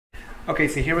Okay,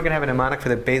 so here we're going to have a mnemonic for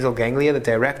the basal ganglia, the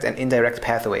direct and indirect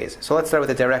pathways. So let's start with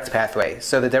the direct pathway.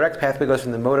 So the direct pathway goes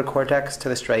from the motor cortex to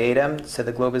the striatum, to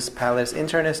the globus pallidus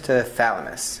internus, to the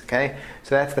thalamus. Okay,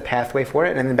 so that's the pathway for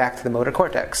it, and then back to the motor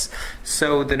cortex.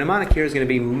 So the mnemonic here is going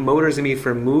to be motor is going to be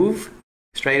for move,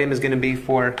 striatum is going to be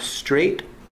for straight,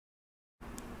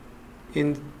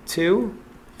 into,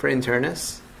 for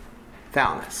internus,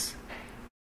 thalamus.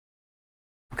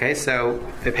 Okay, so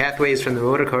the pathway is from the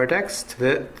motor cortex to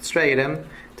the striatum,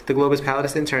 to the globus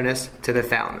pallidus internus, to the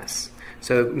thalamus.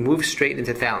 So move straight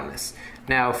into thalamus.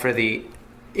 Now for the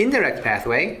indirect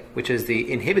pathway, which is the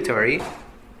inhibitory,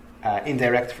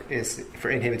 indirect is for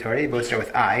inhibitory, both start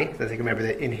with I, so I think remember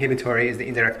that inhibitory is the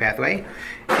indirect pathway.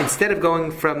 Instead of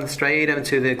going from the striatum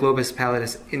to the globus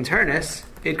pallidus internus,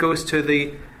 it goes to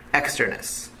the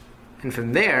externus. And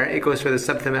from there, it goes for the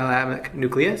subthalamic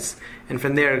nucleus, and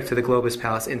from there to the globus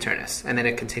pallidus internus. And then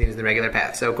it continues the regular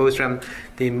path. So it goes from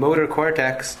the motor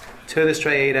cortex to the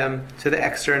striatum, to the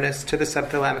externus, to the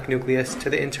subthalamic nucleus,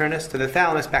 to the internus, to the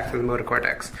thalamus, back to the motor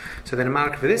cortex. So the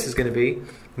mnemonic for this is going to be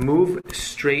move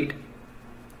straight,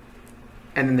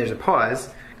 and then there's a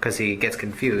pause, because he gets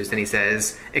confused, and he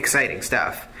says, exciting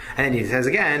stuff. And then he says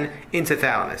again, into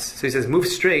thalamus. So he says, move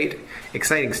straight,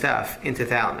 exciting stuff, into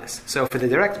thalamus. So for the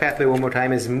direct pathway, one more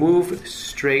time, is move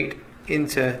straight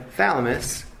into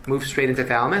thalamus, move straight into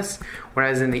thalamus.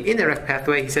 Whereas in the indirect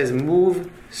pathway, he says,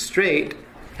 move straight,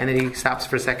 and then he stops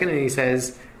for a second, and he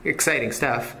says, exciting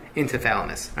stuff, into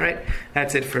thalamus. All right,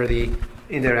 that's it for the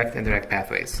indirect and direct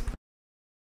pathways.